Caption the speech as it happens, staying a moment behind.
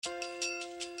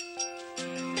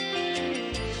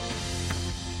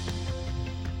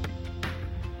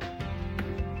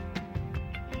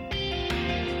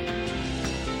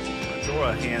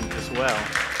a hand as well.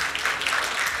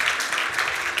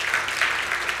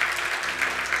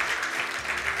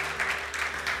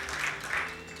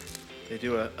 They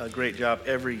do a great job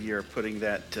every year putting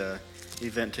that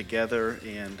event together,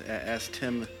 and as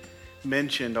Tim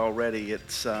mentioned already, it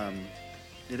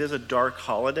is a dark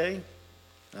holiday.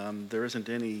 There isn't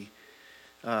any.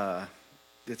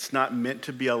 It's not meant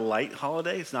to be a light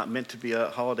holiday. It's not meant to be a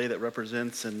holiday that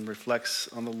represents and reflects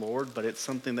on the Lord, but it's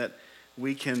something that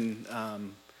we can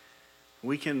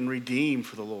redeem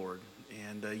for the Lord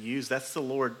and use. That's the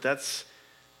Lord. That's,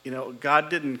 God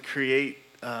didn't create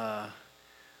a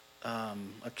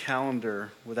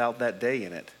calendar without that day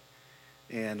in it.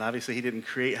 And obviously he didn't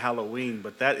create Halloween,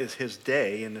 but that is his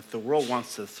day. And if the world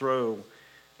wants to throw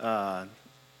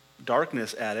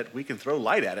darkness at it, we can throw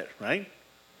light at it, right?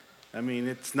 I mean,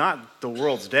 it's not the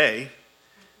world's day.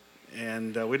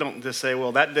 And we don't just say,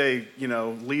 well, that day,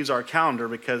 leaves our calendar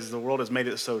because the world has made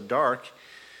it so dark.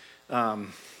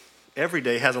 Every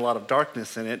day has a lot of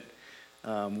darkness in it.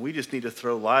 We just need to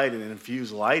throw light and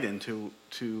infuse light into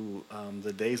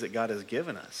the days that God has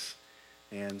given us.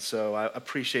 And so I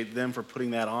appreciate them for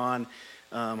putting that on.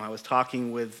 I was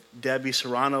talking with Debbie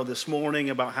Serrano this morning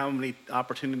about how many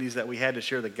opportunities that we had to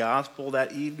share the gospel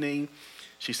that evening.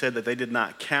 She said that they did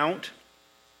not count,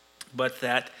 but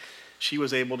that she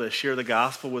was able to share the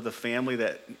gospel with a family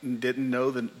that didn't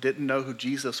know who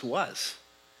Jesus was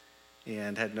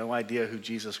and had no idea who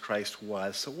Jesus Christ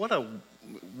was. So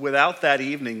without that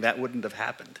evening, that wouldn't have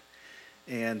happened.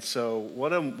 And so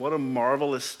what a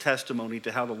marvelous testimony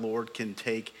to how the Lord can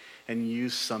take and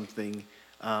use something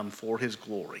for his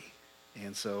glory.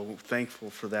 And so thankful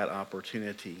for that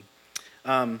opportunity.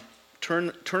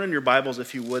 Turn in your Bibles,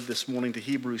 if you would, this morning to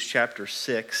Hebrews chapter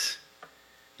 6,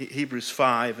 Hebrews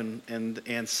 5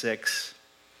 and 6.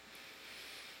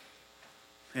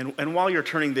 And while you're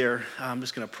turning there, I'm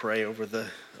just going to pray over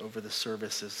the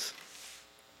services.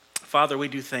 Father, we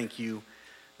do thank you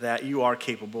that you are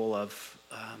capable of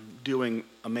doing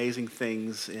amazing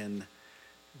things in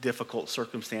difficult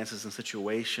circumstances and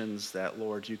situations, that,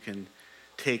 Lord, you can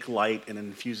take light and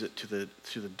infuse it to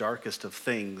the darkest of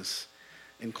things,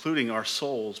 including our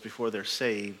souls before they're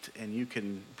saved, and you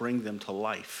can bring them to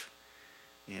life.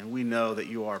 And we know that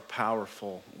you are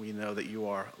powerful. We know that you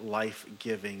are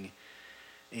life-giving.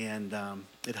 And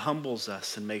it humbles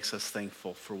us and makes us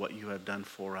thankful for what you have done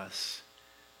for us.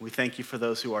 We thank you for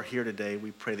those who are here today.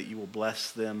 We pray that you will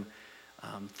bless them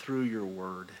through your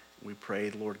word. We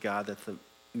pray, Lord God, that the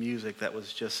music that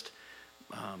was just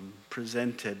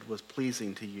presented was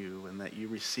pleasing to you, and that you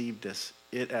received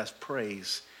it as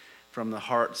praise from the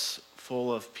hearts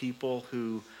full of people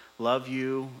who love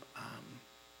you.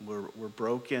 We're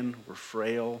broken, we're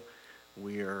frail,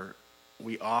 we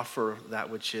offer that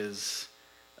which is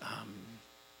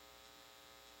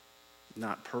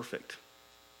not perfect.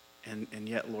 And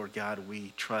yet, Lord God,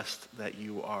 we trust that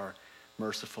you are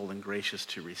merciful and gracious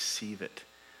to receive it,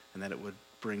 and that it would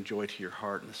bring joy to your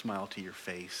heart and a smile to your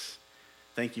face.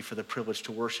 Thank you for the privilege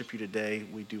to worship you today.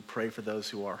 We do pray for those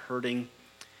who are hurting,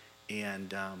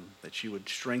 and that you would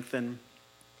strengthen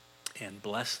and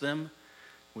bless them.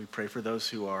 We pray for those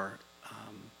who are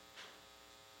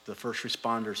the first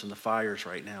responders in the fires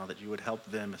right now, that you would help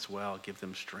them as well, give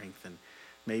them strength. And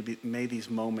may these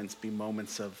moments be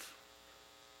moments of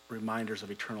reminders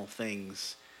of eternal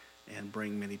things and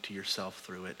bring many to yourself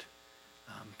through it.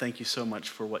 Thank you so much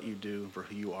for what you do, for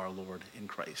who you are, Lord, in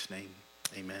Christ's name.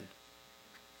 Amen.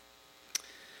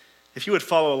 If you would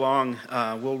follow along,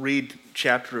 we'll read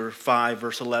chapter 5,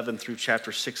 verse 11 through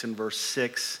chapter 6 and verse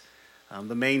 6.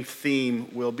 The main theme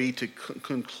will be to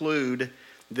conclude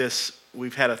this.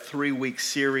 We've had a 3-week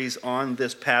series on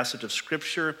this passage of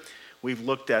Scripture. We've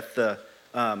looked at the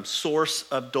source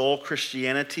of dull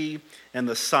Christianity and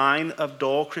the sign of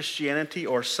dull Christianity,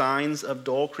 or signs of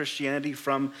dull Christianity,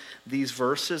 from these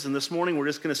verses. And this morning we're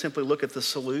just going to simply look at the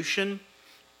solution.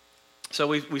 So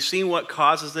we've seen what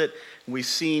causes it. We've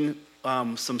seen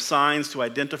some signs to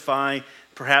identify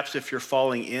perhaps if you're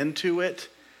falling into it.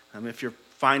 If you're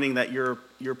finding that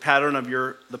the pattern of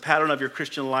your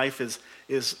Christian life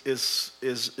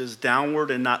is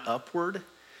downward and not upward.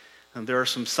 And there are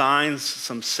some signs,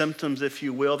 some symptoms, if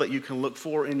you will, that you can look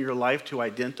for in your life to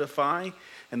identify,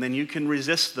 and then you can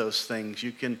resist those things.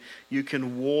 You can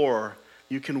war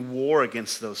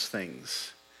against those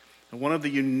things. And one of the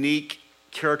unique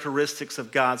characteristics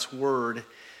of God's word,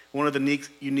 one of the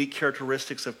unique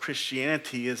characteristics of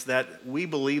Christianity, is that we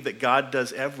believe that God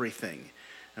does everything.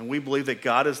 And we believe that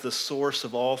God is the source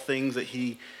of all things, that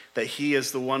He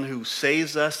is the one who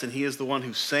saves us, and He is the one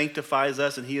who sanctifies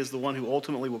us, and He is the one who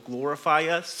ultimately will glorify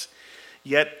us.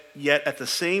 Yet at the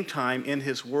same time in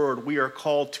his word, we are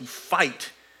called to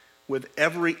fight with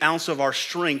every ounce of our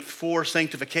strength for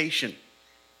sanctification.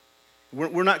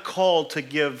 We're not called to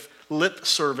give lip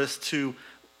service to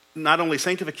not only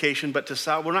sanctification, but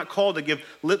we're not called to give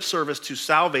lip service to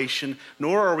salvation,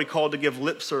 nor are we called to give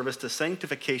lip service to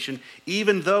sanctification,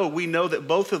 even though we know that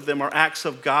both of them are acts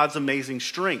of God's amazing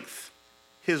strength,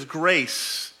 his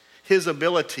grace, his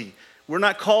ability. We're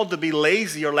not called to be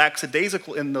lazy or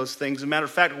lackadaisical in those things. As a matter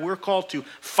of fact, we're called to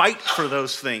fight for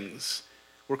those things.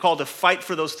 We're called to fight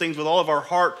for those things with all of our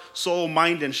heart, soul,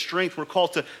 mind, and strength. We're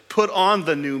called to put on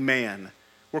the new man.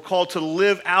 We're called to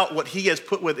live out what he has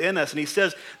put within us. And he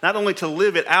says not only to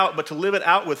live it out, but to live it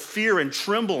out with fear and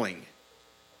trembling.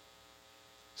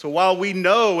 So while we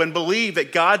know and believe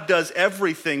that God does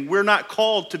everything, we're not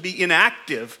called to be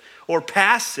inactive or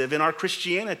passive in our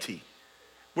Christianity.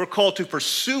 We're called to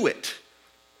pursue it.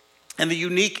 And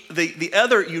the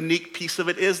other unique piece of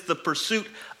it is the pursuit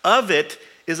of it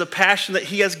is a passion that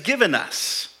he has given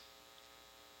us.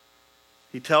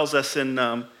 He tells us in,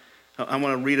 I want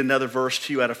to read another verse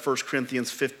to you out of 1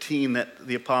 Corinthians 15 that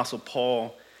the Apostle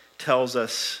Paul tells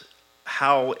us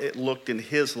how it looked in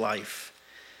his life.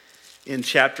 In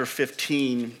chapter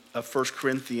 15 of 1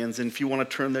 Corinthians, and if you want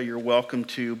to turn there, you're welcome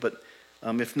to, but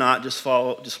if not, just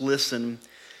listen.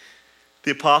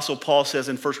 The Apostle Paul says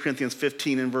in 1 Corinthians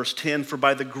 15 and verse 10, "For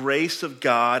by the grace of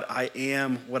God I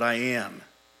am what I am."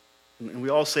 And we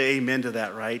all say amen to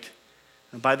that, right?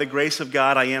 And by the grace of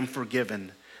God I am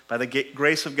forgiven. By the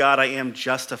grace of God I am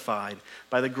justified.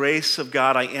 By the grace of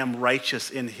God I am righteous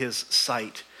in his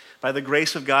sight. By the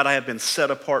grace of God I have been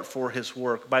set apart for his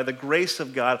work. By the grace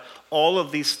of God all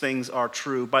of these things are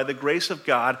true. By the grace of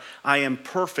God I am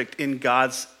perfect in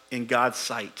God's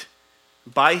sight.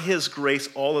 By his grace,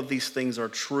 all of these things are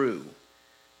true.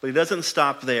 But he doesn't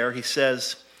stop there. He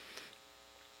says,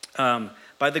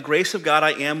 by the grace of God,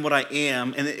 I am what I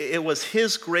am. And it was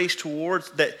his grace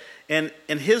towards that, and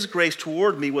his grace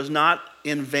toward me was not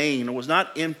in vain. It was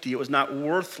not empty. It was not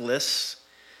worthless.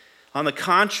 On the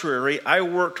contrary, I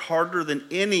worked harder than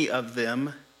any of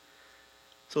them.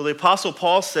 So the Apostle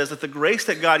Paul says that the grace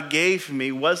that God gave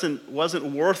me wasn't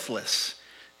worthless.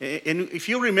 And if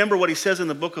you remember what he says in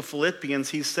the book of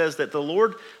Philippians, he says that the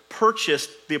Lord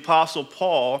purchased the Apostle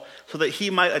Paul so that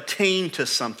he might attain to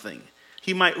something.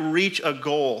 He might reach a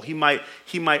goal. He might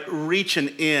reach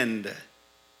an end.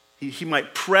 He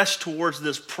might press towards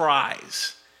this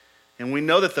prize. And we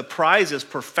know that the prize is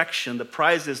perfection. The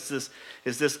prize is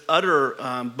this utter,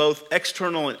 both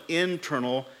external and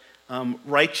internal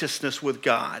righteousness with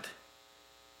God.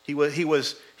 He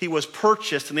was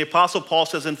purchased, and the Apostle Paul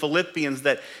says in Philippians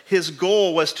that his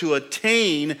goal was to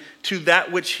attain to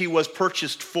that which he was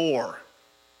purchased for.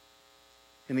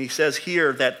 And he says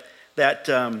here that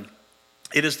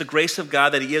it is the grace of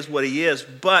God that he is what he is,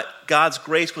 but God's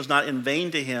grace was not in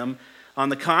vain to him. On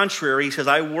the contrary, he says,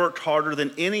 I worked harder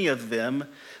than any of them,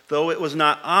 though it was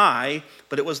not I,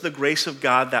 but it was the grace of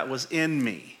God that was in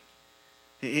me.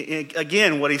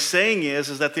 Again, what he's saying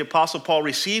is that the Apostle Paul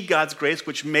received God's grace,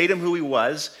 which made him who he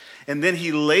was, and then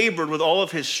he labored with all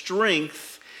of his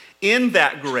strength in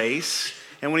that grace.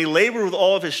 And when he labored with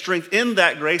all of his strength in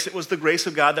that grace, it was the grace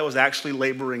of God that was actually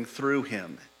laboring through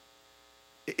him.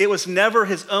 It was never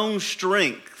his own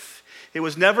strength. It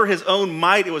was never his own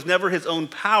might. It was never his own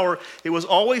power. It was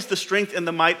always the strength and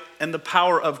the might and the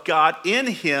power of God in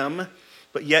him,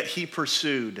 but yet he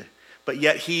pursued. But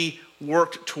yet he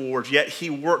worked towards, yet he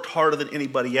worked harder than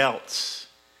anybody else.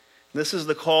 This is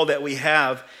the call that we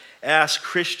have as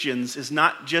Christians, is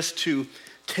not just to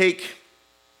take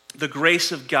the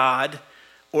grace of God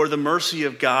or the mercy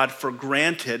of God for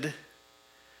granted,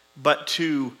 but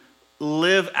to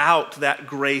live out that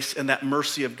grace and that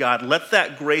mercy of God. Let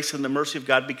that grace and the mercy of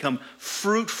God become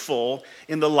fruitful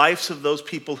in the lives of those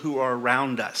people who are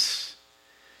around us.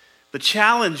 The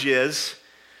challenge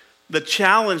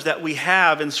that we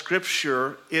have in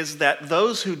Scripture is that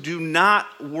those who do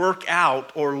not work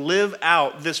out or live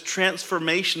out this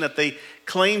transformation that they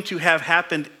claim to have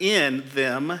happened in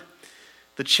them,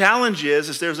 the challenge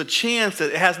is there's a chance that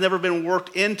it has never been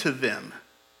worked into them.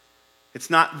 It's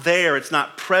not there, it's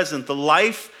not present. The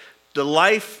life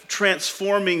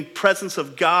transforming presence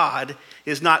of God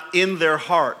is not in their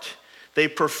heart. They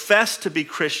profess to be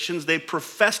Christians, they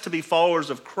profess to be followers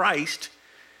of Christ,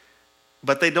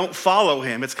 but they don't follow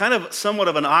him. It's kind of somewhat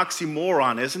of an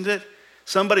oxymoron, isn't it?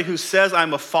 Somebody who says,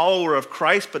 I'm a follower of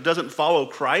Christ, but doesn't follow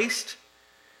Christ.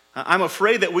 I'm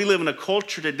afraid that we live in a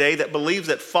culture today that believes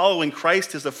that following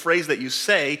Christ is a phrase that you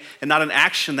say and not an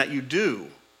action that you do.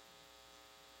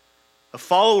 A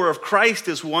follower of Christ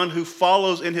is one who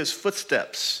follows in his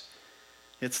footsteps.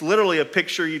 It's literally a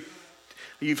picture.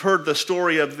 You've heard the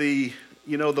story of the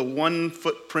one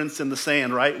footprints in the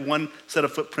sand, right? One set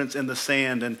of footprints in the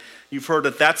sand. And you've heard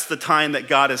that that's the time that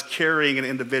God is carrying an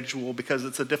individual because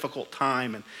it's a difficult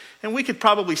time. And we could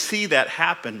probably see that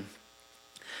happen.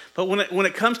 But when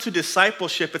it comes to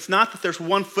discipleship, it's not that there's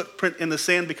one footprint in the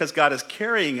sand because God is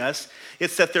carrying us.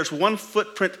 It's that there's one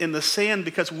footprint in the sand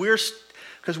because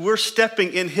we're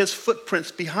stepping in his footprints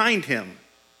behind him.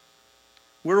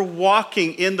 We're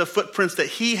walking in the footprints that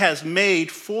he has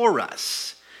made for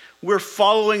us. We're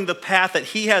following the path that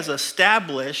he has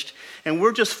established, and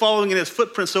we're just following in his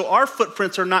footprints. So our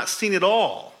footprints are not seen at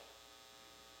all.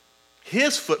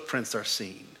 His footprints are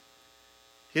seen.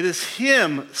 It is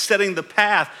him setting the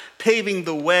path, paving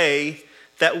the way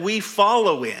that we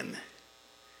follow in.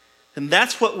 And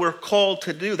that's what we're called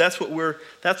to do. That's what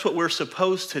we're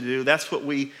supposed to do. That's what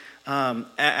we,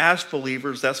 as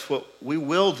believers, that's what we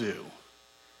will do.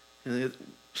 And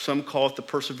some call it the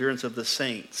perseverance of the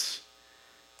saints.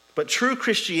 But true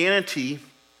Christianity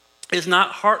is not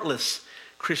heartless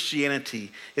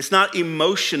Christianity. It's not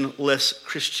emotionless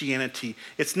Christianity.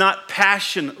 It's not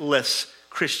passionless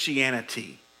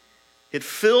Christianity. It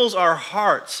fills our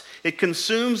hearts. It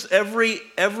consumes every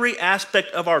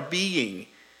aspect of our being.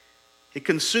 It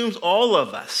consumes all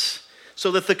of us.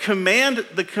 So that the command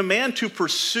to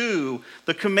pursue,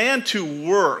 the command to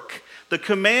work, the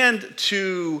command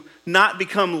to not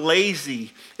become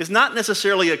lazy is not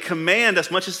necessarily a command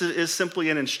as much as it is simply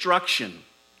an instruction.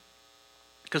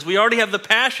 Because we already have the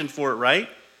passion for it, right?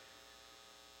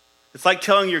 It's like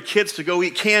telling your kids to go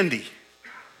eat candy.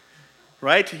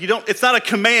 Right? It's not a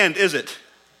command, is it?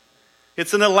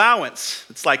 It's an allowance.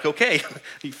 It's like, okay,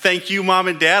 thank you, Mom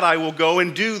and Dad, I will go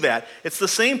and do that. It's the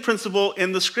same principle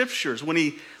in the scriptures. When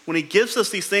he gives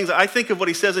us these things, I think of what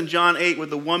he says in John 8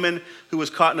 with the woman who was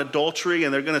caught in adultery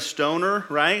and they're going to stone her,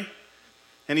 right?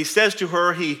 And he says to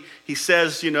her, he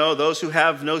says, those who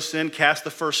have no sin cast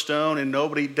the first stone, and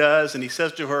nobody does. And he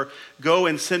says to her, go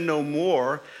and sin no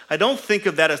more. I don't think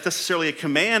of that as necessarily a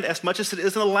command as much as it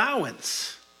is an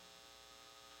allowance.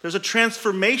 There's a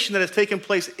transformation that has taken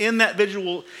place in that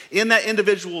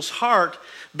individual's heart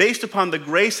based upon the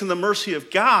grace and the mercy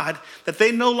of God, that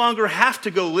they no longer have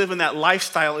to go live in that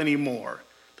lifestyle anymore.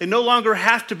 They no longer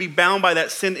have to be bound by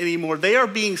that sin anymore. They are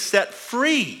being set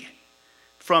free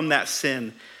from that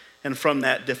sin and from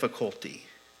that difficulty.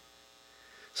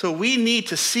 So we need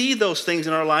to see those things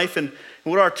in our life. And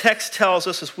what our text tells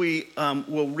us, as we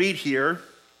will read here,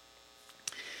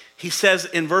 he says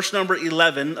in verse number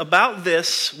 11, about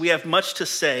this we have much to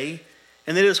say,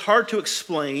 and it is hard to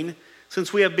explain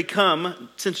since you have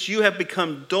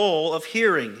become dull of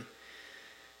hearing.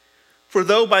 For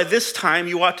though by this time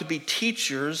you ought to be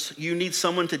teachers, you need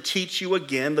someone to teach you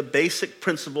again the basic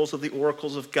principles of the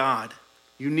oracles of God.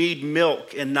 You need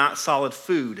milk and not solid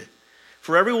food.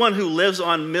 For everyone who lives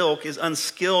on milk is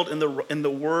unskilled in the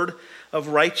word of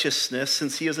righteousness,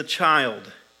 since he is a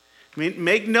child.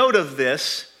 Make note of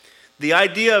this. The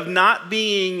idea of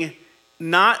the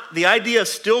idea of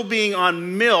still being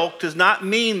on milk does not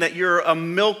mean that you're a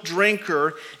milk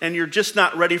drinker and you're just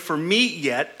not ready for meat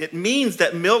yet. It means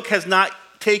that milk has not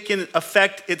taken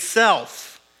effect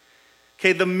itself.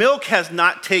 Okay, the milk has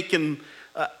not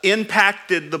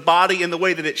impacted the body in the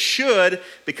way that it should,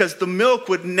 because the milk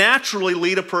would naturally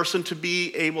lead a person to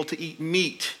be able to eat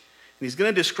meat. And he's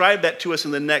going to describe that to us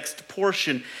in the next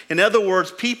portion. In other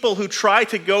words, people who try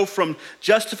to go from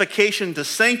justification to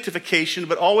sanctification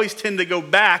but always tend to go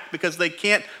back because they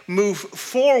can't move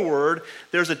forward,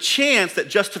 there's a chance that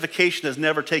justification has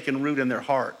never taken root in their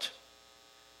heart.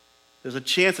 There's a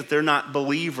chance that they're not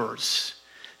believers.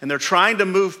 And they're trying to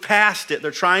move past it. They're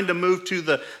trying to move to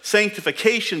the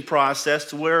sanctification process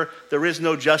to where there is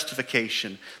no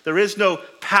justification. There is no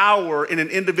power in an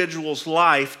individual's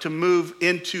life to move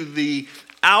into the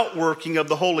outworking of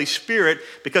the Holy Spirit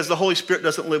because the Holy Spirit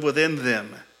doesn't live within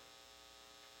them.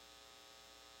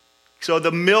 So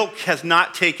the milk has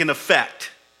not taken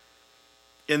effect,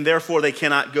 and therefore they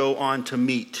cannot go on to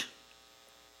meat.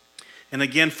 And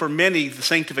again, for many,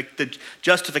 the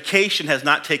justification has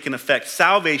not taken effect.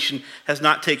 Salvation has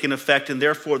not taken effect, and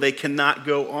therefore they cannot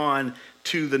go on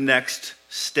to the next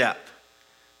step.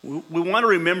 We want to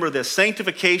remember this.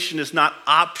 Sanctification is not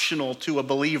optional to a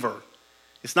believer.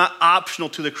 It's not optional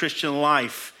to the Christian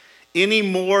life any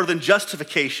more than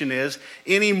justification is,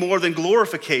 any more than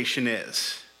glorification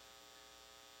is.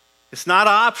 It's not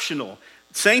optional.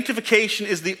 Sanctification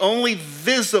is the only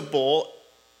visible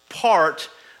part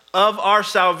of our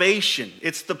salvation.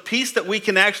 It's the piece that we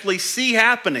can actually see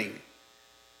happening.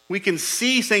 We can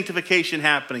see sanctification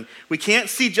happening. We can't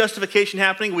see justification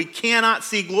happening. We cannot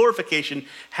see glorification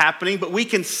happening, but we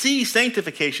can see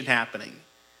sanctification happening.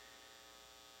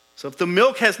 So if the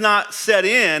milk has not set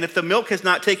in, if the milk has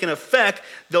not taken effect,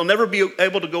 they'll never be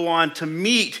able to go on to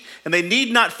meat. And they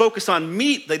need not focus on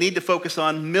meat, they need to focus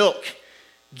on milk.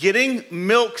 Getting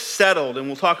milk settled, and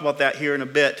we'll talk about that here in a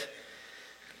bit.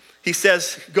 He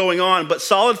says, going on, but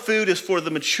solid food is for the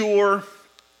mature,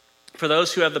 for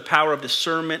those who have the power of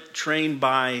discernment, trained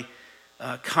by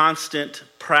constant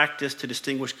practice to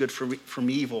distinguish good from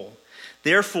evil.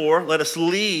 Therefore, let us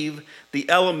leave the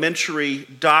elementary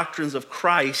doctrines of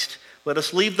Christ. Let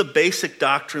us leave the basic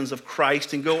doctrines of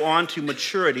Christ and go on to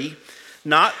maturity,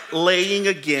 not laying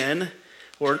again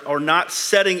or not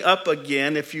setting up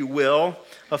again, if you will,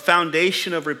 a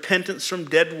foundation of repentance from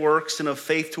dead works and of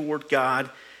faith toward God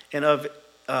and of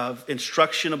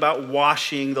instruction about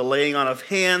washing, the laying on of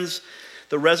hands,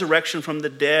 the resurrection from the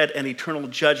dead, and eternal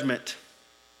judgment.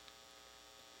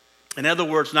 In other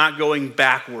words, not going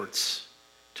backwards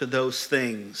to those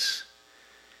things.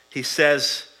 He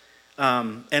says,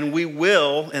 and we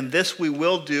will, and this we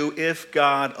will do if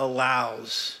God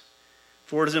allows.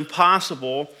 For it is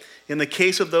impossible, in the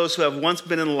case of those who have once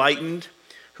been enlightened,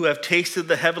 who have tasted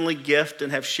the heavenly gift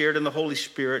and have shared in the Holy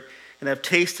Spirit, and have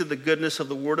tasted the goodness of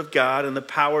the Word of God and the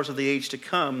powers of the age to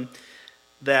come,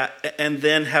 and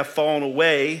then have fallen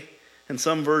away, and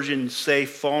some versions say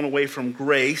fallen away from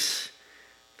grace,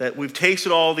 that we've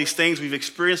tasted all of these things, we've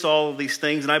experienced all of these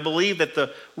things, and I believe that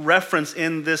the reference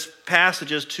in this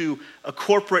passage is to a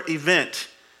corporate event,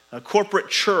 a corporate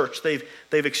church. They've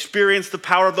experienced the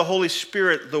power of the Holy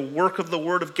Spirit, the work of the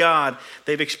Word of God.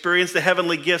 They've experienced the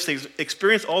heavenly gifts. They've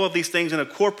experienced all of these things in a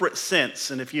corporate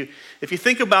sense. And if you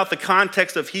think about the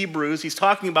context of Hebrews, he's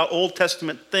talking about Old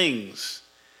Testament things.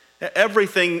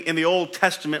 Everything in the Old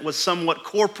Testament was somewhat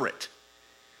corporate.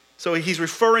 So he's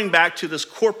referring back to this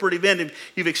corporate event. And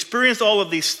you've experienced all of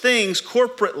these things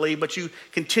corporately, but you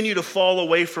continue to fall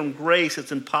away from grace.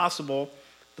 It's impossible,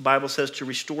 the Bible says, to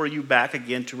restore you back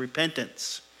again to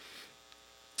repentance.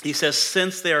 He says,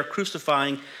 since they are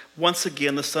crucifying once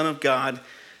again the Son of God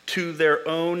to their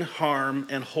own harm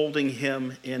and holding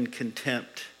him in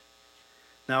contempt.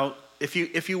 Now, if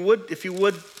you would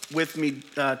with me,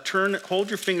 hold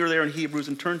your finger there in Hebrews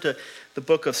and turn to the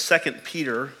book of 2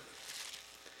 Peter.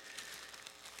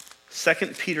 2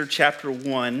 Peter chapter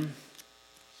 1.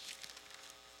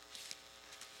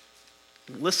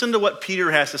 Listen to what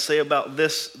Peter has to say about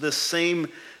this same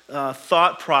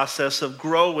thought process of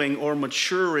growing or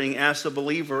maturing as a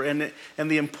believer and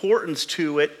the importance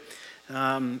to it.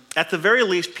 At the very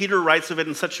least, Peter writes of it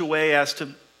in such a way as to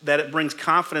that it brings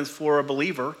confidence for a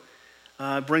believer,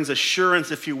 brings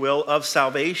assurance, if you will, of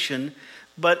salvation.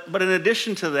 But in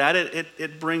addition to that,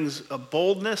 it brings a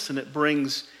boldness and it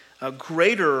brings a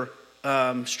greater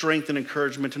strength and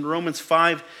encouragement. And Romans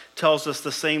 5 tells us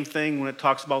the same thing when it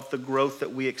talks about the growth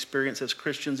that we experience as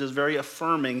Christians is very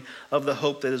affirming of the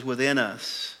hope that is within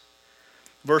us.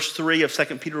 Verse 3 of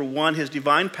 2 Peter 1, his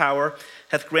divine power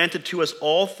hath granted to us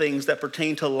all things that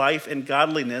pertain to life and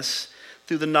godliness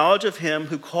through the knowledge of him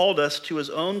who called us to his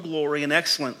own glory and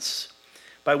excellence,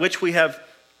 by which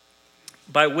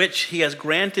he has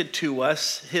granted to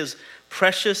us his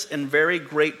precious and very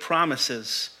great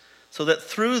promises, so that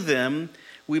through them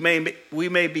we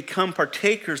may become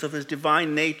partakers of his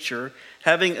divine nature,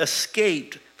 having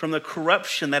escaped from the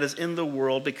corruption that is in the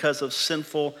world because of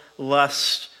sinful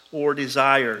lust or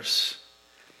desires.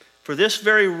 For this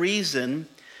very reason,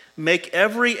 make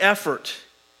every effort.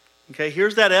 Okay,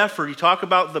 here's that effort. You talk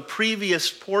about the previous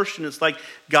portion. It's like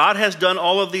God has done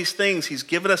all of these things. He's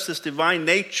given us this divine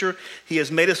nature. He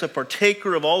has made us a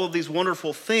partaker of all of these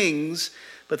wonderful things.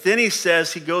 But then he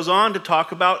goes on to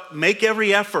talk about make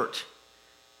every effort.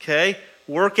 Okay?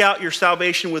 Work out your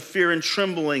salvation with fear and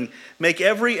trembling. Make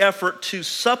every effort to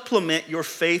supplement your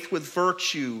faith with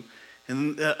virtue.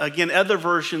 And again, other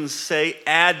versions say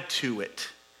add to it.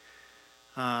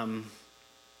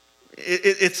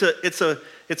 It's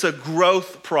a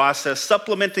growth process.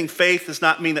 Supplementing faith does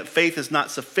not mean that faith is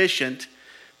not sufficient,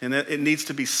 and that it needs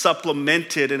to be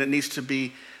supplemented, and it needs to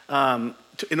be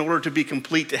in order to be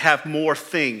complete, to have more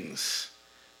things.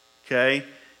 Okay,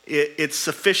 it's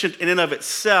sufficient in and of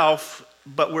itself,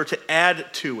 but we're to add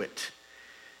to it.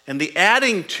 And the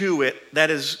adding to it that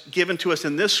is given to us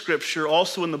in this scripture,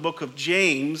 also in the book of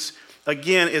James,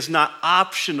 again, is not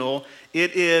optional.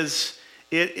 It is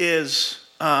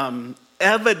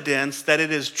evidence that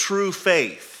it is true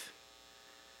faith.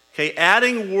 Okay,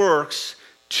 adding works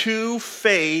to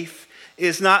faith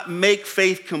is not make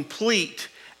faith complete.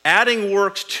 Adding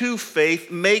works to faith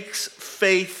makes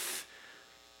faith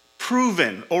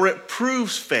proven, or it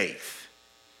proves faith.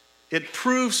 It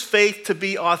proves faith to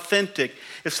be authentic.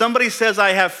 If somebody says, I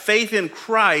have faith in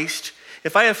Christ,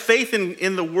 if I have faith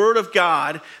in the Word of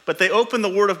God, but they open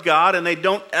the Word of God and they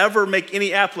don't ever make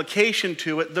any application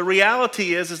to it, the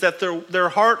reality is that their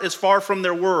heart is far from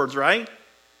their words, right?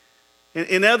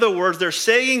 In other words, they're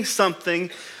saying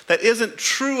something that isn't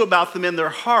true about them in their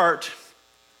heart,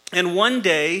 and one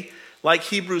day, like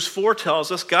Hebrews 4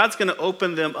 tells us, God's going to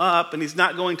open them up, and he's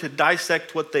not going to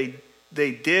dissect what they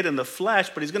did in the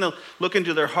flesh, but he's going to look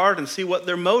into their heart and see what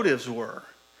their motives were,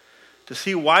 to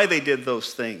see why they did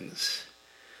those things.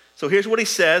 So here's what he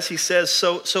says. He says,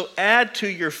 so add to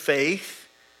your faith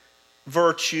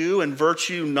virtue, and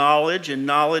virtue knowledge, and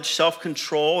knowledge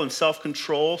self-control, and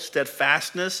self-control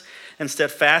steadfastness, and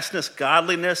steadfastness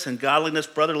godliness, and godliness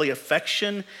brotherly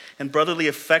affection, and brotherly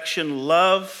affection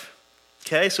love.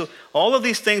 Okay, so all of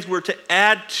these things were to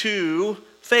add to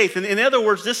faith. And in other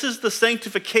words, this is the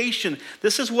sanctification.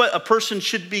 This is what a person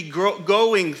should be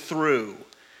going through.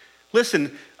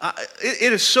 Listen,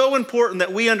 it is so important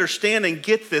that we understand and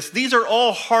get this. These are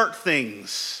all heart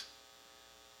things.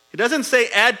 It doesn't say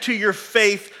add to your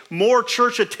faith more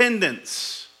church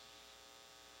attendance.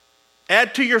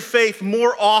 Add to your faith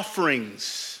more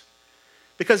offerings.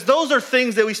 Because those are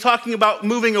things that he's talking about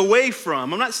moving away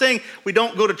from. I'm not saying we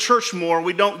don't go to church more,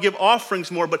 we don't give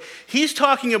offerings more, but he's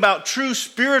talking about true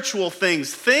spiritual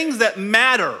things, things that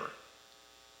matter.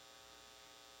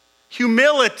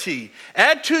 Humility.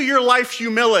 Add to your life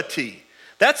humility.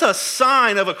 That's a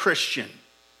sign of a Christian.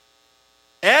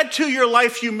 Add to your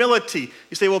life humility.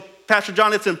 You say, well, Pastor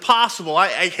John, it's impossible.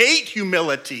 I hate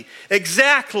humility.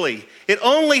 Exactly. It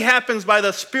only happens by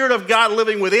the Spirit of God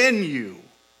living within you.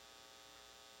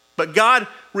 But God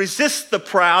resists the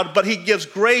proud, but he gives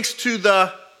grace to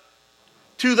the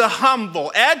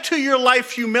humble. Add to your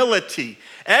life humility.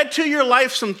 Add to your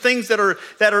life some things that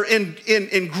are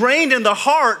ingrained in the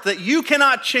heart that you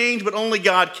cannot change, but only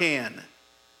God can.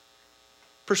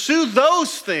 Pursue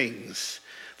those things.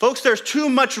 Folks, there's too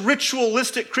much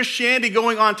ritualistic Christianity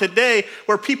going on today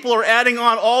where people are adding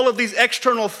on all of these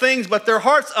external things, but their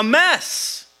heart's a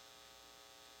mess.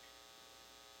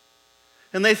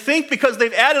 And they think because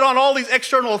they've added on all these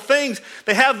external things,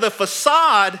 they have the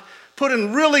facade put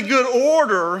in really good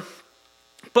order,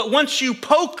 but once you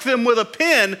poke them with a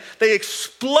pin, they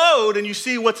explode and you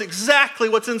see what's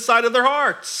inside of their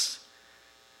hearts.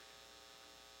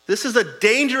 This is a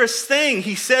dangerous thing.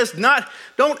 He says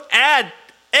don't add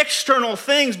external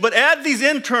things, but add these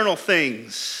internal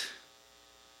things.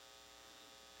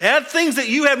 Add things that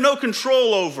you have no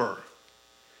control over.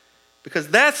 Because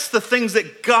that's the things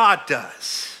that God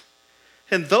does.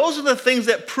 And those are the things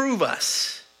that prove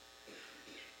us.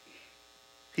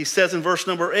 He says in verse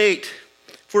number 8,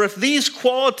 for if these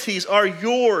qualities are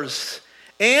yours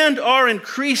and are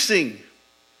increasing,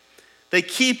 they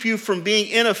keep you from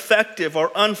being ineffective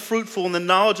or unfruitful in the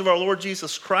knowledge of our Lord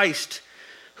Jesus Christ.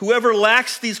 Whoever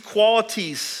lacks these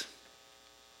qualities,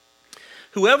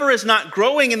 whoever is not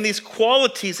growing in these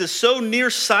qualities is so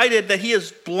nearsighted that he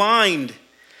is blind,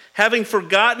 having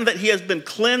forgotten that he has been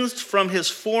cleansed from his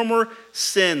former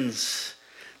sins.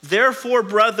 Therefore,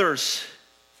 brothers,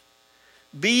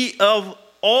 be of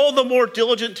all the more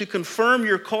diligent to confirm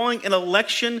your calling and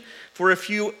election, for if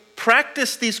you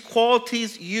practice these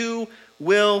qualities, you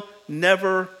will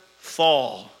never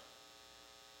fall.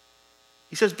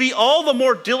 He says, be all the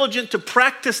more diligent to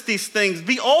practice these things.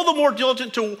 Be all the more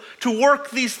diligent to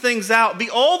work these things out. Be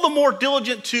all the more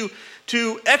diligent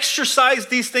to exercise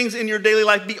these things in your daily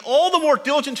life. Be all the more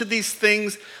diligent to these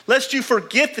things, lest you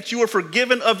forget that you were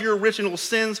forgiven of your original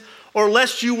sins, or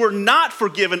lest you were not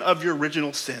forgiven of your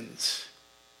original sins.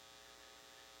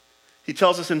 He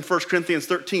tells us in 1 Corinthians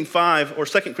 13:5 or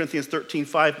 2 Corinthians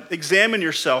 13:5, examine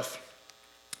yourself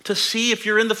to see if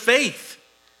you're in the faith.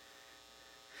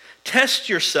 Test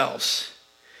yourselves.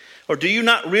 Or do you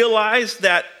not realize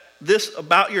that this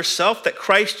about yourself, that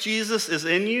Christ Jesus is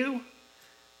in you?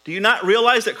 Do you not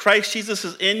realize that Christ Jesus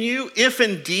is in you?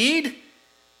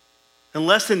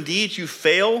 Unless indeed you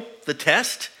fail the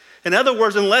test. In other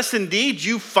words, unless indeed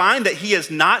you find that he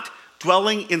is not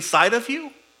dwelling inside of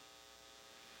you.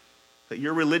 That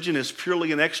your religion is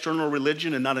purely an external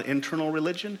religion and not an internal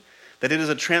religion. That it is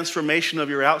a transformation of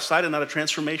your outside and not a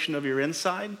transformation of your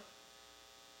inside.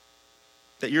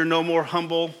 That you're no more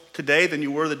humble today than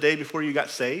you were the day before you got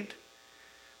saved.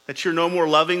 That you're no more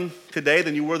loving today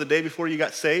than you were the day before you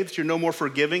got saved. That you're no more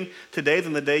forgiving today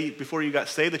than the day before you got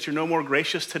saved. That you're no more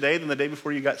gracious today than the day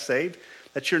before you got saved.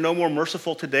 That you're no more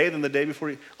merciful today than the day before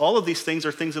you. All of these things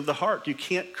are things of the heart. You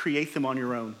can't create them on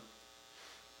your own.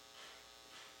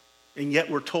 And yet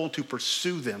we're told to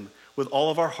pursue them with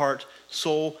all of our heart,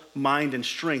 soul, mind, and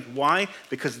strength. Why?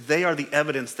 Because they are the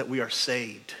evidence that we are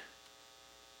saved.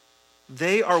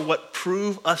 They are what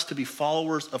prove us to be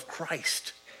followers of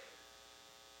Christ.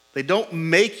 They don't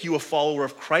make you a follower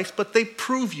of Christ, but they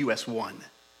prove you as one.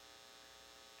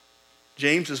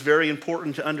 James is very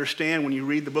important to understand when you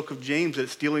read the book of James that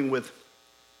it's dealing with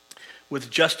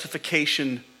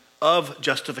justification of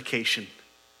justification.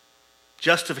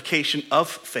 Justification of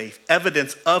faith,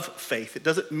 evidence of faith. It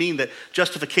doesn't mean that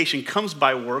justification comes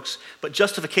by works, but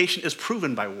justification is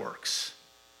proven by works.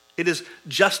 It is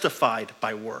justified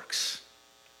by works.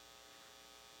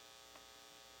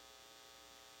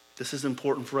 This is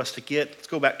important for us to get. Let's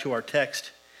go back to our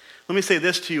text. Let me say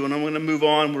this to you, and I'm going to move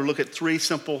on. We'll look at three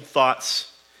simple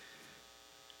thoughts.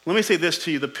 Let me say this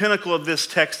to you. The pinnacle of this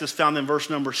text is found in verse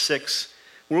number 6.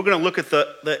 We're going to look at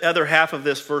the other half of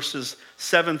this, verses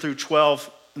 7 through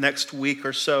 12, next week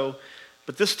or so.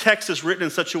 But this text is written in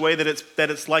such a way that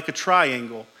it's like a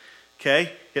triangle,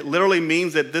 okay? It literally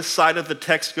means that this side of the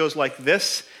text goes like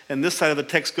this, and this side of the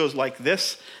text goes like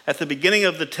this. At the beginning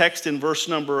of the text, in verse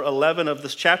number 11 of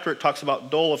this chapter, it talks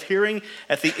about dull of hearing.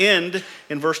 At the end,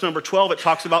 in verse number 12, it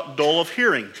talks about dull of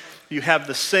hearing. You have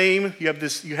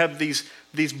these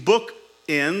book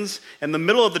ends, and the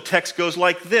middle of the text goes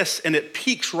like this, and it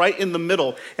peaks right in the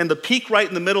middle. And the peak right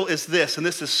in the middle is this, and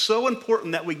this is so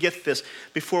important that we get this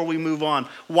before we move on.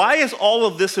 Why is all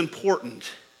of this important?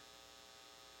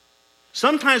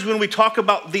 Sometimes when we talk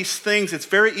about these things, it's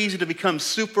very easy to become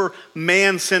super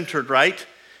man-centered, right?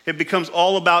 It becomes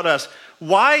all about us.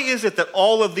 Why is it that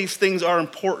all of these things are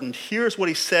important? Here's what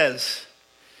he says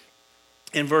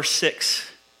in verse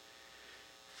 6.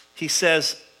 He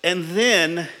says, and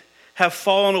then have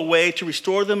fallen away, to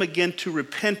restore them again to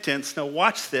repentance. Now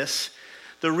watch this.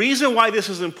 The reason why this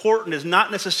is important is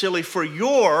not necessarily for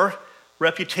your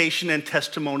reputation and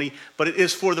testimony, but it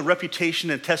is for the reputation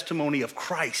and testimony of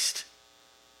Christ.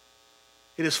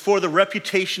 It is for the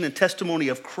reputation and testimony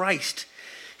of Christ.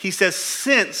 He says,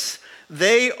 since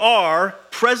they are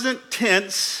present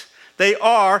tense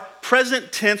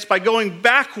by going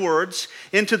backwards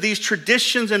into these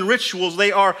traditions and rituals.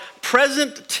 They are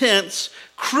present tense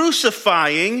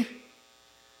crucifying.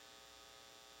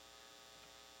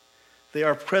 They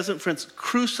are present tense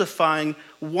crucifying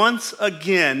once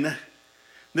again.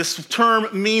 This term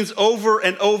means over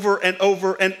and over and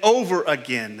over and over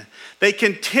again. They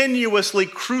continuously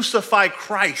crucify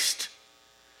Christ.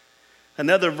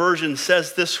 Another version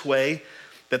says this way,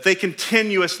 that they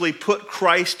continuously put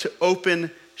Christ to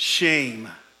open shame.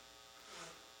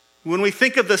 When we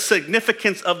think of the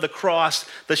significance of the cross,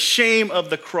 the shame of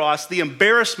the cross, the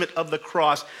embarrassment of the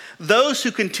cross, those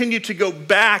who continue to go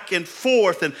back and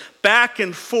forth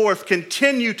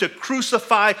continue to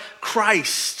crucify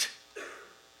Christ.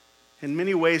 In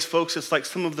many ways, folks, it's like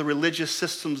some of the religious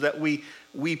systems that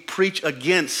we preach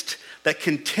against, that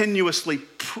continuously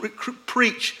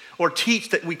preach or teach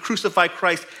that we crucify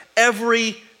Christ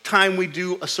every time we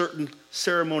do a certain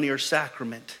ceremony or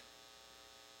sacrament.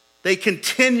 They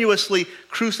continuously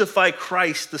crucify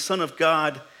Christ, the Son of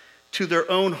God, to their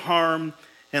own harm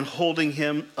and holding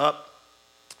him up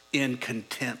in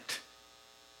contempt.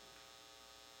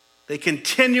 They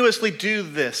continuously do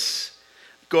this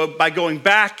by going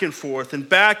back and forth and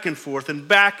back and forth and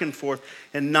back and forth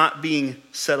and not being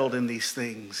settled in these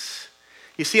things.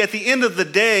 You see, at the end of the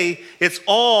day, it's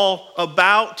all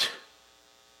about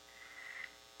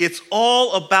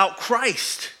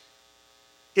Christ.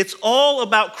 It's all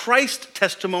about Christ's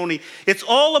testimony. It's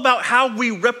all about how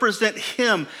we represent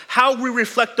him, how we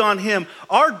reflect on him.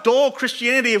 Our dull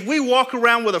Christianity, if we walk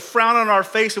around with a frown on our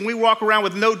face and we walk around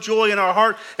with no joy in our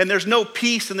heart and there's no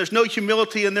peace and there's no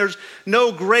humility and there's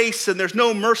no grace and there's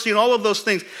no mercy and all of those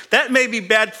things, that may be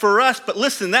bad for us, but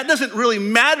listen, that doesn't really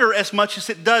matter as much as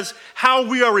it does how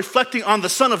we are reflecting on the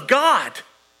Son of God.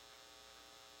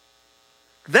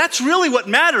 That's really what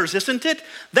matters, isn't it?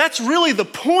 That's really the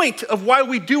point of why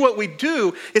we do what we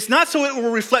do. It's not so it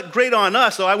will reflect great on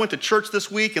us. So I went to church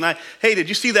this week and did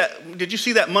you see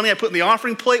that money I put in the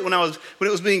offering plate when it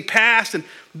was being passed? And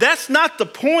that's not the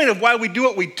point of why we do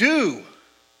what we do.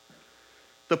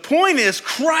 The point is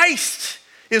Christ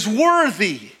is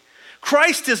worthy.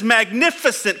 Christ is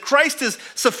magnificent. Christ is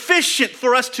sufficient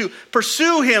for us to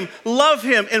pursue him, love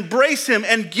him, embrace him,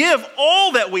 and give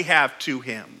all that we have to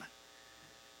him.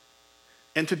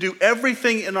 And to do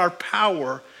everything in our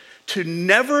power to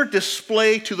never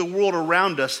display to the world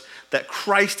around us that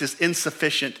Christ is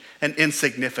insufficient and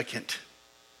insignificant.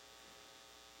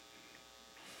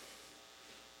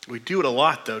 We do it a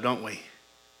lot though, don't we?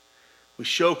 We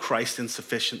show Christ's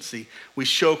insufficiency. We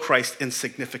show Christ's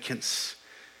insignificance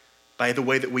by the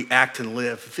way that we act and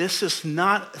live. This is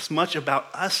not as much about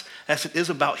us as it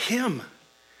is about him.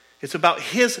 It's about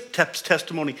his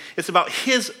testimony. It's about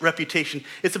his reputation.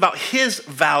 It's about his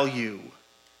value,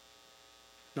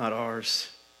 not ours.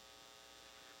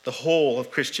 The whole of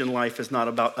Christian life is not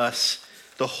about us.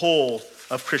 The whole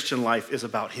of Christian life is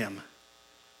about him.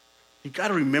 You've got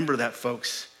to remember that,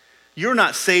 folks. You're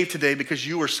not saved today because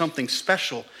you were something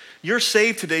special. You're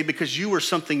saved today because you were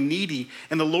something needy,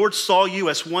 and the Lord saw you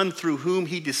as one through whom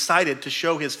he decided to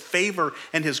show his favor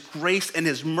and his grace and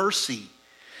his mercy.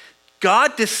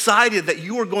 God decided that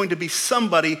you were going to be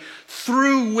somebody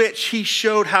through which he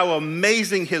showed how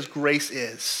amazing his grace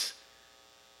is.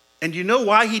 And you know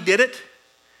why he did it?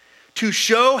 To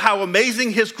show how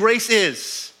amazing his grace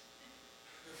is.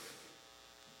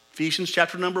 Ephesians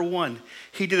chapter number 1.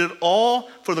 He did it all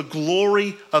for the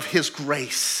glory of his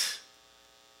grace.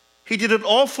 He did it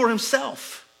all for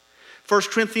himself. 1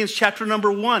 Corinthians chapter number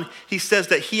 1, he says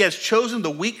that he has chosen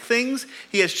the weak things.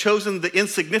 He has chosen the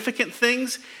insignificant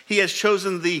things. He has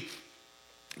chosen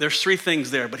there's three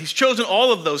things there, but he's chosen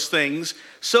all of those things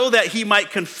so that he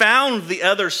might confound the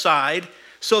other side,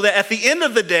 so that at the end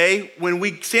of the day, when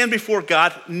we stand before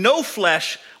God, no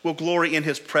flesh will glory in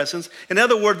his presence. In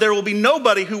other words, there will be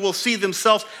nobody who will see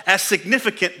themselves as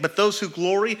significant, but those who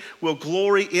glory will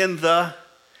glory in the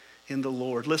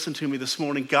Lord. Listen to me this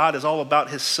morning. God is all about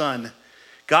his Son.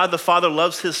 God the Father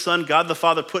loves his Son. God the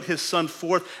Father put his Son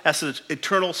forth as an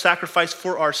eternal sacrifice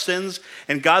for our sins.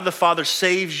 And God the Father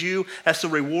saves you as a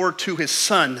reward to his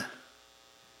Son.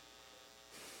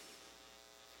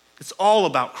 It's all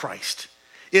about Christ.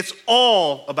 It's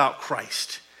all about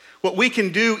Christ. What we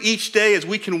can do each day is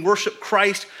we can worship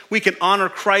Christ. We can honor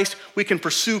Christ. We can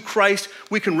pursue Christ.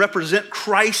 We can represent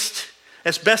Christ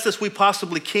as best as we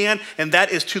possibly can, and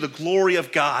that is to the glory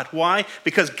of God. Why?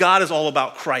 Because God is all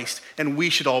about Christ, and we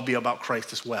should all be about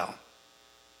Christ as well.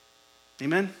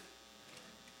 Amen?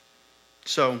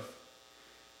 So,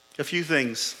 a few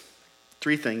things,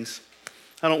 3 things.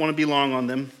 I don't want to be long on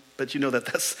them, but you know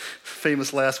that's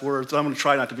famous last words, so I'm going to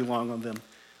try not to be long on them.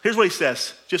 Here's what he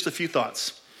says, just a few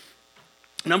thoughts.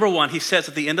 Number 1, he says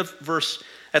at the end of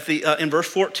in verse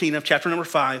 14 of chapter number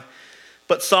 5,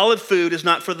 but solid food is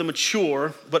not for the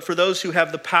mature, but for those who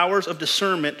have the powers of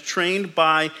discernment, trained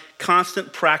by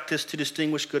constant practice to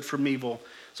distinguish good from evil.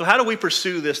 So how do we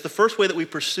pursue this? The first way that we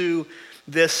pursue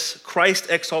this Christ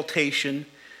exaltation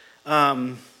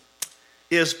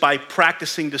is by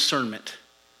practicing discernment.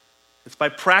 It's by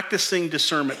practicing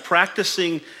discernment,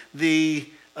 practicing the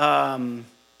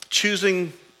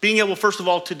choosing, being able, first of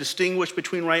all, to distinguish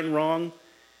between right and wrong,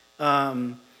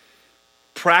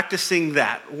 practicing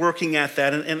that, working at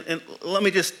that. And let me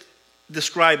just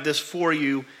describe this for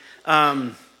you.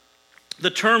 The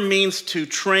term means to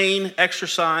train,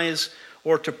 exercise,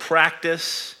 or to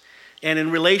practice. And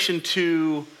in relation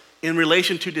to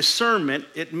discernment,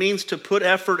 it means to put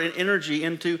effort and energy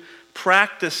into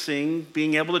practicing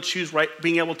being able to choose right,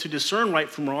 being able to discern right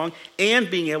from wrong,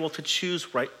 and being able to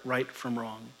choose right from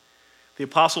wrong. The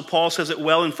Apostle Paul says it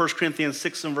well in 1 Corinthians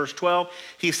 6 and verse 12.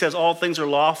 He says, all things are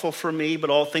lawful for me,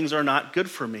 but all things are not good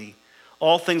for me.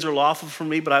 All things are lawful for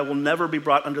me, but I will never be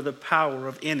brought under the power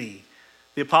of any.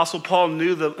 The Apostle Paul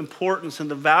knew the importance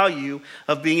and the value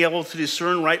of being able to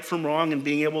discern right from wrong and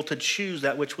being able to choose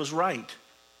that which was right.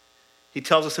 He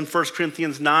tells us in 1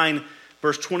 Corinthians 9,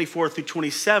 verse 24 through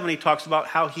 27, he talks about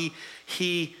how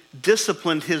he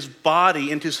disciplined his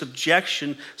body into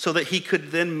subjection so that he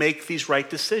could then make these right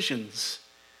decisions.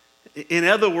 In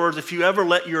other words, if you ever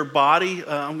let your body,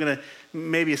 I'm going to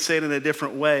maybe say it in a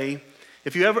different way,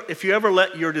 if you ever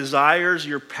let your desires,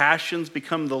 your passions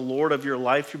become the Lord of your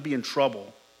life, you'll be in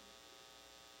trouble.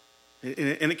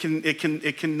 And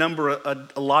it can number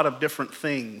a lot of different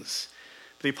things.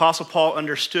 The Apostle Paul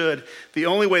understood the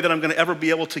only way that I'm going to ever be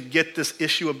able to get this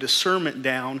issue of discernment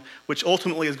down, which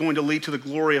ultimately is going to lead to the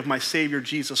glory of my Savior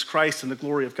Jesus Christ and the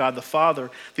glory of God the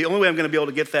Father, the only way I'm going to be able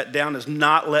to get that down is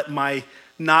not let my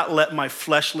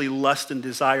fleshly lust and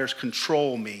desires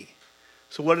control me.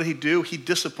 So what did he do? He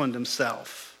disciplined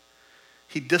himself.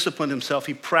 He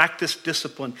practiced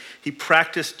discipline. He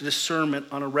practiced discernment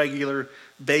on a regular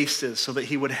basis so that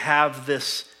he would have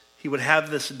this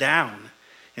down.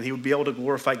 And he would be able to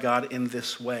glorify God in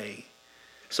this way.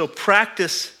 So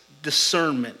practice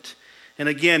discernment. And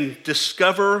again,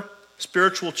 discover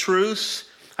spiritual truths.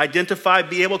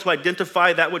 Be able to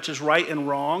identify that which is right and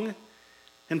wrong.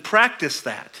 And practice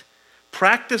that.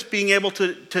 Practice being able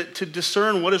to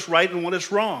discern what is right and what is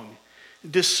wrong.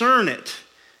 Discern it.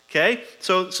 Okay?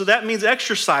 So that means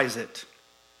exercise it.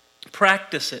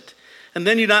 Practice it. And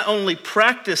then you not only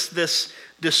practice this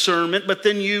discernment, but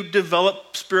then you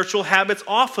develop spiritual habits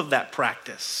off of that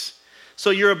practice. So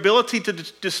your ability to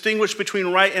distinguish between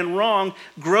right and wrong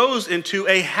grows into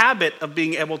a habit of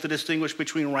being able to distinguish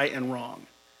between right and wrong.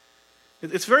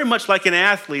 It's very much like an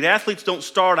athlete. Athletes don't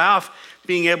start off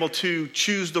being able to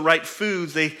choose the right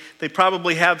foods. They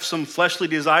probably have some fleshly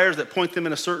desires that point them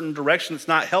in a certain direction that's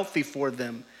not healthy for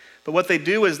them. But what they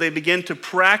do is they begin to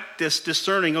practice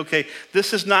discerning, okay,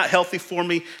 this is not healthy for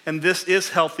me and this is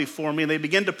healthy for me. And they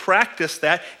begin to practice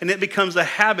that and it becomes a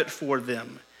habit for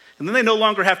them. And then they no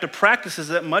longer have to practice it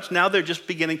that much. Now they're just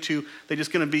going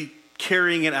to be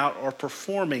carrying it out or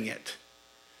performing it.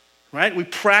 Right? We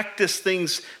practice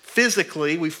things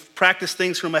physically. We practice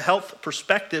things from a health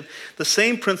perspective. The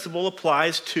same principle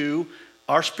applies to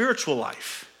our spiritual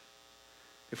life.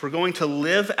 If we're going to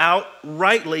live out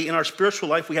rightly in our spiritual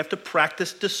life, we have to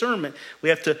practice discernment. We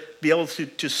have to be able to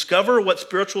discover what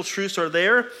spiritual truths are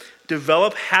there,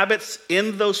 develop habits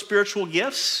in those spiritual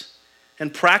gifts,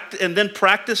 and then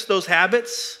practice those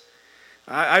habits.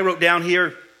 I wrote down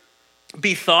here,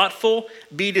 be thoughtful,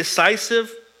 be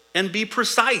decisive, and be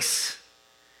precise.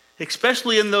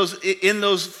 Especially in those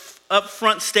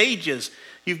upfront stages.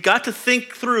 You've got to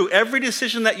think through every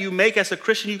decision that you make as a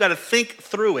Christian. You've got to think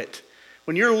through it.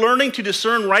 When you're learning to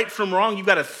discern right from wrong, you've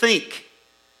got to think.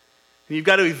 And you've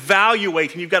got to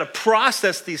evaluate and you've got to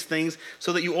process these things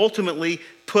so that you ultimately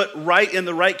put right in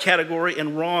the right category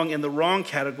and wrong in the wrong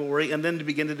category, and then to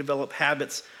begin to develop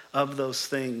habits of those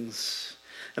things.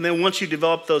 And then once you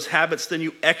develop those habits, then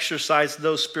you exercise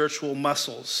those spiritual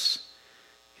muscles.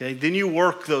 Okay? Then you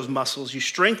work those muscles, you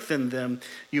strengthen them,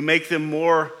 you make them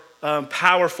more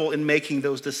powerful in making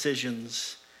those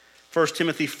decisions. 1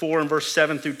 Timothy 4 and verse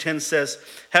 7 through 10 says,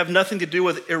 have nothing to do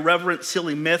with irreverent,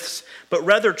 silly myths, but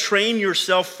rather train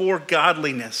yourself for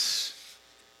godliness.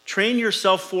 Train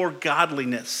yourself for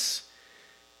godliness.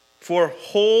 For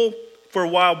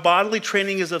while bodily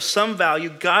training is of some value,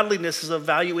 godliness is of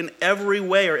value in every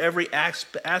way or every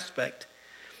aspect,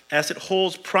 as it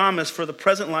holds promise for the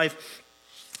present life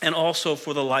and also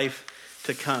for the life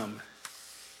to come.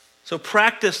 So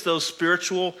practice those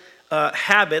spiritual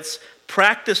habits.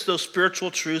 Practice those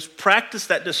spiritual truths. Practice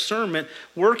that discernment.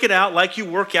 Work it out like you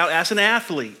work out as an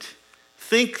athlete.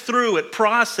 Think through it,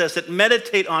 process it,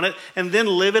 meditate on it, and then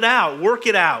live it out. Work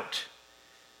it out.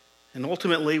 And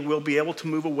ultimately, we'll be able to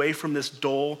move away from this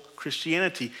dull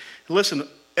Christianity. And listen,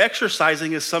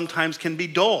 exercising sometimes can be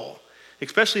dull,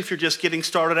 especially if you're just getting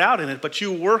started out in it. But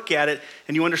you work at it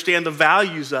and you understand the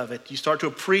values of it. You start to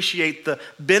appreciate the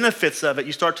benefits of it.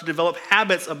 You start to develop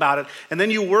habits about it. And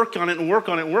then you work on it and work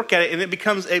on it and work at it, and it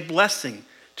becomes a blessing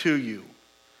to you.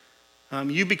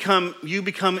 You become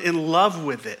in love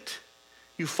with it.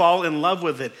 You fall in love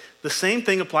with it. The same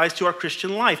thing applies to our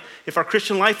Christian life. If our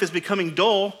Christian life is becoming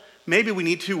dull, maybe we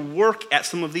need to work at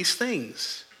some of these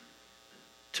things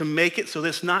to make it so that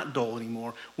it's not dull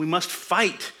anymore. We must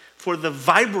fight for the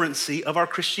vibrancy of our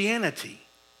Christianity.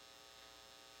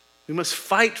 We must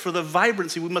fight for the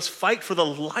vibrancy. We must fight for the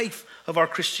life of our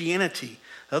Christianity.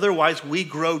 Otherwise, we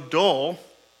grow dull.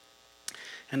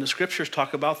 And the scriptures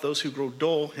talk about those who grow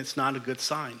dull. It's not a good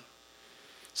sign.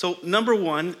 So number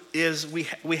one is we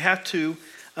have to,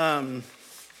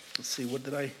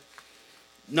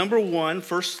 Number one,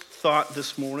 first thought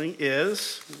this morning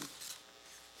is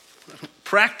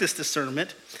practice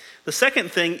discernment. The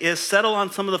second thing is settle on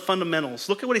some of the fundamentals.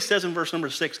 Look at what he says in verse number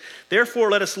 6.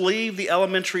 Therefore, let us leave the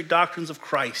elementary doctrines of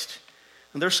Christ.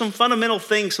 And there's some fundamental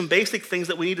things, some basic things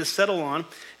that we need to settle on.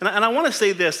 And I want to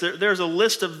say this. There's a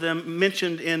list of them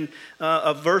mentioned in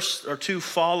a verse or two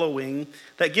following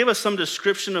that give us some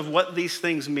description of what these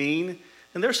things mean.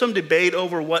 And there's some debate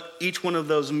over what each one of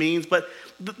those means. But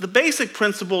the basic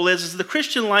principle is the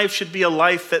Christian life should be a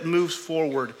life that moves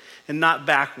forward and not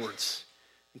backwards.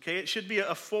 Okay, it should be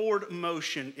a forward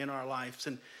motion in our lives.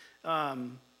 And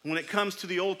when it comes to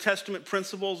the Old Testament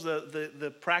principles,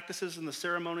 the practices and the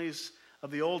ceremonies of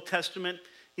the Old Testament,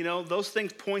 you know, those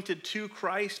things pointed to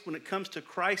Christ. When it comes to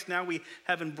Christ, now we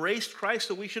have embraced Christ,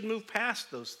 so we should move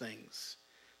past those things.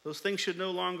 Those things should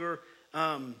no longer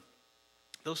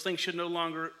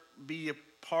be a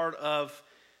part of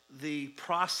the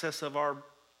process of our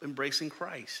embracing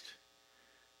Christ.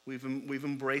 We've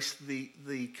embraced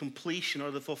the completion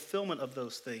or the fulfillment of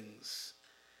those things.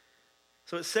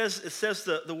 So it says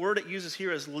the word it uses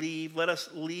here is leave. Let us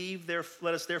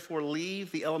therefore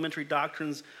leave the elementary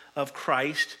doctrines of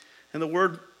Christ. And the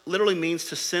word literally means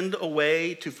to send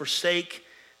away, to forsake,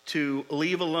 to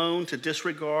leave alone, to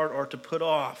disregard, or to put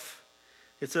off.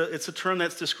 It's a term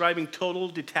that's describing total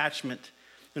detachment.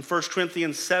 In 1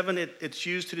 Corinthians 7, it's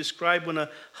used to describe when a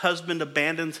husband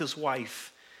abandons his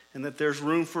wife. and that there's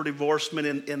room for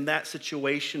divorcement in that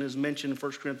situation as mentioned in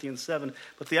 1 Corinthians 7.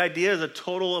 But the idea is a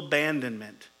total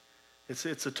abandonment. It's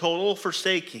a total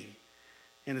forsaking.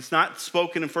 And it's not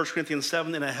spoken in 1 Corinthians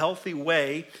 7 in a healthy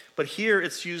way, but here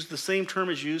it's used, the same term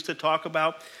is used to talk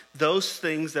about those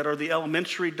things that are the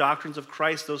elementary doctrines of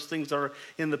Christ, those things that are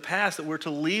in the past, that we're to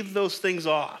leave those things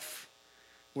off.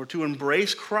 We're to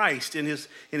embrace Christ in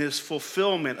his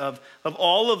fulfillment of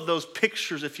all of those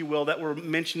pictures, if you will, that were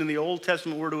mentioned in the Old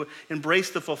Testament. We're to embrace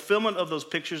the fulfillment of those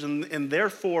pictures, and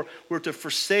therefore we're to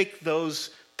forsake those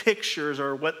pictures,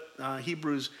 or what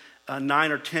Hebrews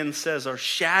 9 or 10 says are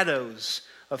shadows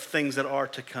of things that are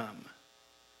to come.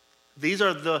 These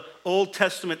are the Old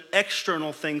Testament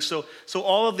external things. So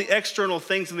all of the external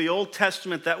things in the Old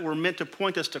Testament that were meant to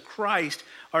point us to Christ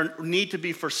need to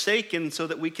be forsaken so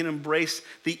that we can embrace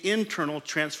the internal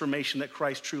transformation that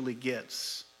Christ truly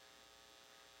gives.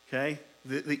 Okay?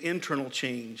 The internal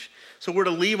change. So we're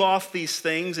to leave off these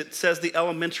things. It says the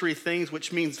elementary things,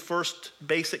 which means first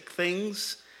basic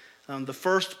things. The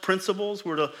first principles,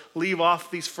 we're to leave off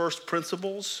these first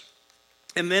principles.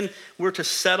 And then we're to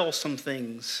settle some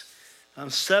things.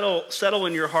 Settle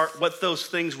in your heart what those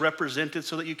things represented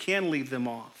so that you can leave them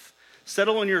off.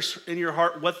 Settle in your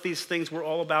heart what these things were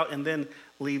all about, and then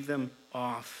leave them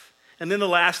off. And then the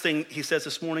last thing he says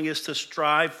this morning is to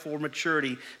strive for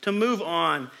maturity, to move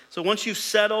on. So once you've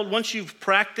settled, once you've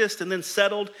practiced and then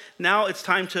settled, now it's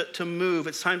time to move.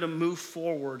 It's time to move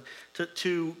forward,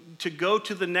 to go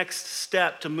to the next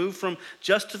step, to move from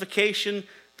justification,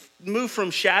 move from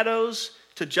shadows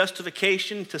to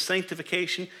justification, to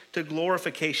sanctification, to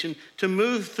glorification, to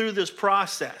move through this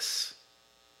process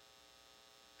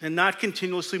and not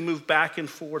continuously move back and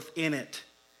forth in it.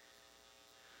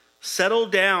 Settle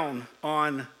down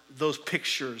on those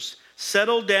pictures.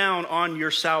 Settle down on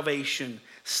your salvation.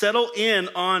 Settle in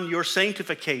on your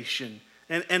sanctification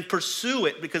and pursue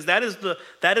it, because that is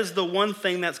the one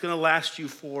thing that's going to last you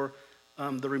for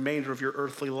the remainder of your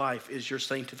earthly life, is your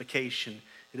sanctification.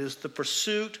 It is the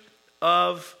pursuit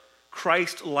of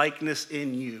Christ likeness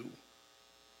in you.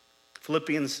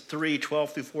 Philippians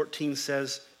 3:12-14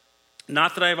 says,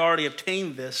 "Not that I have already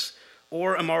obtained this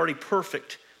or am already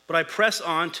perfect, but I press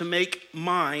on to make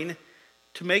my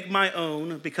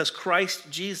own, because Christ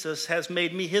Jesus has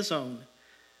made me his own.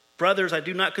 Brothers, I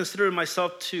do not consider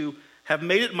myself to have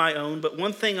made it my own, but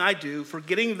one thing I do,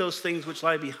 forgetting those things which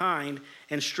lie behind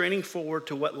and straining forward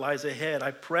to what lies ahead,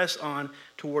 I press on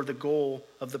toward the goal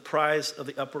of the prize of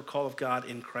the upward call of God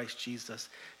in Christ Jesus."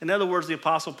 In other words, the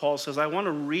Apostle Paul says, I want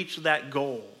to reach that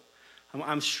goal.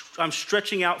 I'm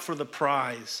stretching out for the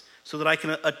prize so that I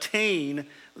can attain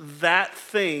that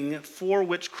thing for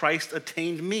which Christ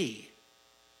attained me.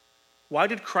 Why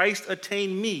did Christ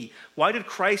attain me? Why did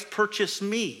Christ purchase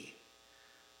me?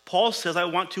 Paul says, I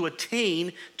want to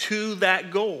attain to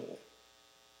that goal.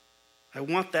 I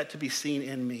want that to be seen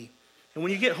in me. And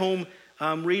when you get home,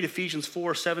 read Ephesians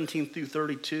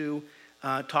 4:17-32.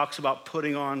 Talks about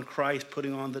putting on Christ,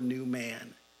 putting on the new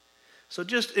man. So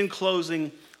just in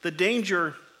closing, the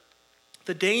danger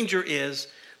is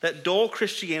that dull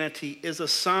Christianity is a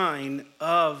sign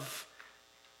of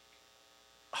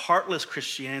heartless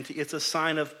Christianity. It's a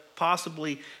sign of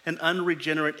possibly an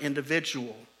unregenerate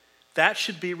individual. That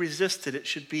should be resisted. It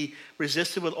should be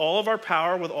resisted with all of our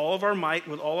power, with all of our might,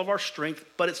 with all of our strength,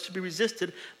 but it's to be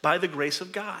resisted by the grace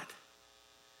of God.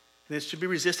 And it's to be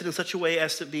resisted in such a way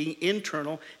as to be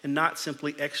internal and not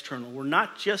simply external. We're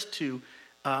not just to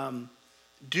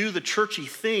do the churchy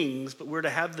things, but we're to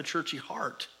have the churchy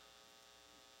heart.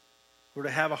 We're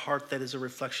to have a heart that is a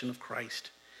reflection of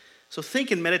Christ. So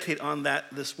think and meditate on that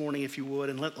this morning, if you would,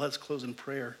 and let's close in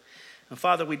prayer. And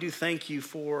Father, we do thank you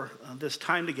for this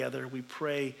time together. We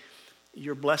pray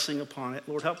your blessing upon it.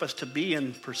 Lord, help us to be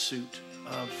in pursuit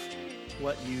of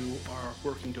what you are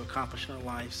working to accomplish in our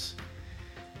lives.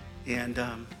 And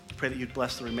pray that you'd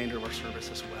bless the remainder of our service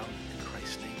as well. In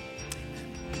Christ's name.